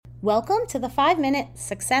Welcome to the 5-Minute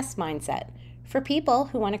Success Mindset for people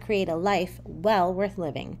who want to create a life well worth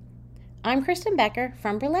living. I'm Kristen Becker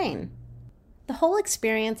from Berlane. The whole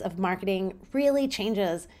experience of marketing really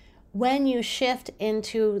changes when you shift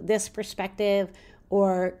into this perspective,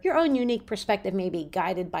 or your own unique perspective may be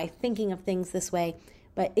guided by thinking of things this way,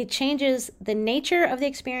 but it changes the nature of the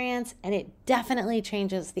experience and it definitely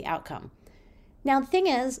changes the outcome. Now, the thing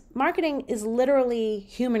is, marketing is literally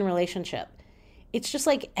human relationship. It's just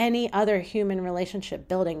like any other human relationship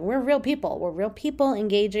building. We're real people. We're real people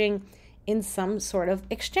engaging in some sort of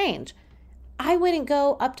exchange. I wouldn't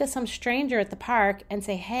go up to some stranger at the park and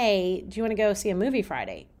say, hey, do you want to go see a movie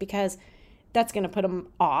Friday? Because that's going to put them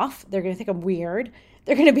off. They're going to think I'm weird.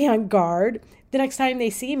 They're going to be on guard. The next time they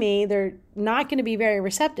see me, they're not going to be very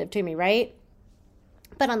receptive to me, right?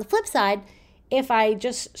 But on the flip side, if I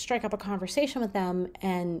just strike up a conversation with them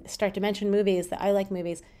and start to mention movies, that I like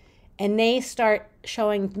movies, and they start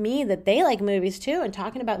showing me that they like movies too and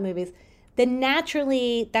talking about movies, then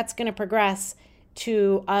naturally that's going to progress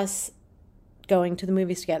to us going to the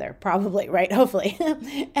movies together, probably, right? Hopefully.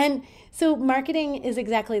 And so marketing is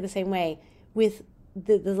exactly the same way with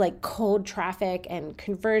the like cold traffic and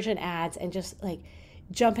conversion ads and just like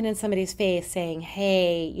jumping in somebody's face saying,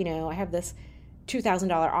 hey, I have this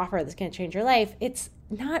 $2,000 offer that's going to change your life. It's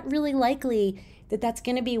not really likely that that's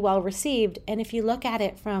going to be well received. And if you look at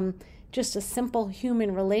it from just a simple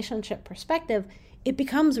human relationship perspective, it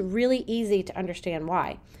becomes really easy to understand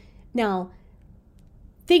why. Now,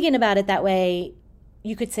 thinking about it that way,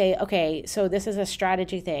 you could say, okay, so this is a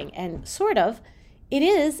strategy thing. And sort of, it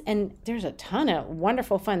is, and there's a ton of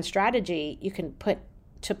wonderful, fun strategy you can put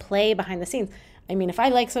to play behind the scenes. I mean, if I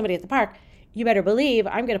like somebody at the park, you better believe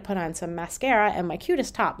I'm going to put on some mascara and my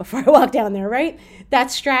cutest top before I walk down there, right?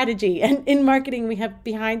 That's strategy. And in marketing, we have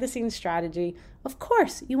behind the scenes strategy. Of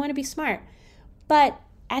course, you want to be smart. But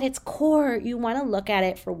at its core, you want to look at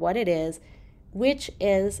it for what it is, which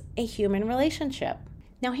is a human relationship.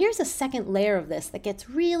 Now, here's a second layer of this that gets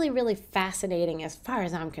really, really fascinating as far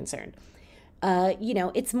as I'm concerned.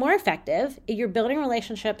 It's more effective. You're building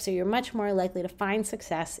relationships, so you're much more likely to find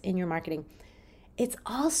success in your marketing. It's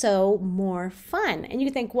also more fun. And you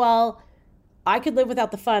can think, well, I could live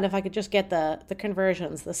without the fun if I could just get the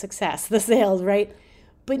conversions, the success, the sales, right?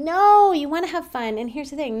 But no, you want to have fun. And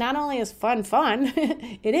here's the thing, not only is fun,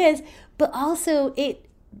 it is, but also it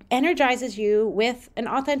energizes you with an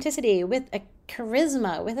authenticity, with a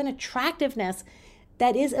charisma, with an attractiveness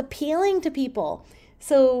that is appealing to people.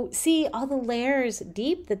 So see all the layers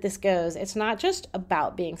deep that this goes. It's not just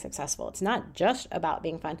about being successful. It's not just about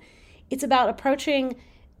being fun. It's about approaching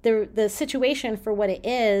the situation for what it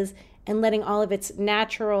is and letting all of its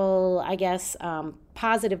natural,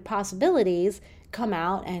 positive possibilities come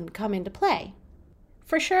out and come into play.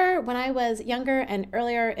 For sure, when I was younger and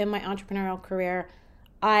earlier in my entrepreneurial career,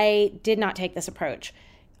 I did not take this approach.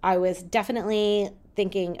 I was definitely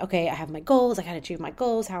thinking, okay, I have my goals. I got to achieve my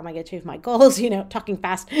goals. How am I going to achieve my goals? Talking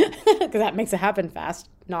fast because that makes it happen fast,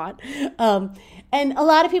 not. And a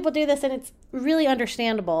lot of people do this and it's really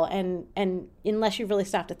understandable. And unless you really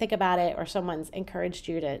stop to think about it or someone's encouraged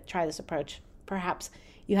you to try this approach, perhaps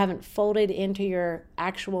you haven't folded into your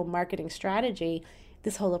actual marketing strategy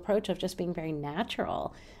this whole approach of just being very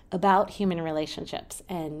natural about human relationships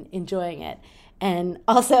and enjoying it. And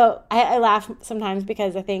also, I laugh sometimes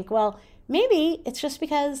because I think, well, maybe it's just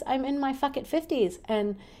because I'm in my fuck it 50s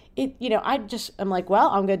and I'm like, well,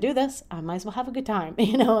 I'm going to do this. I might as well have a good time.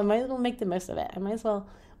 I might as well make the most of it. I might as well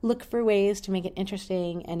look for ways to make it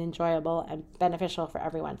interesting and enjoyable and beneficial for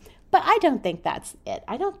everyone. But I don't think that's it.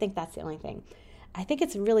 I don't think that's the only thing. I think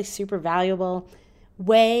it's a really super valuable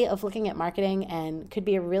way of looking at marketing and could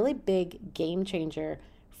be a really big game changer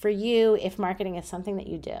for you if marketing is something that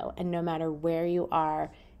you do. And no matter where you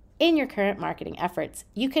are in your current marketing efforts,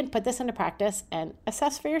 you can put this into practice and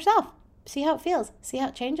assess for yourself. See how it feels. See how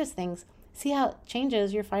it changes things. See how it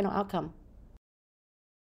changes your final outcome.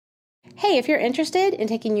 Hey, if you're interested in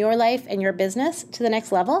taking your life and your business to the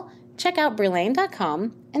next level, check out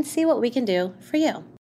Berlane.com and see what we can do for you.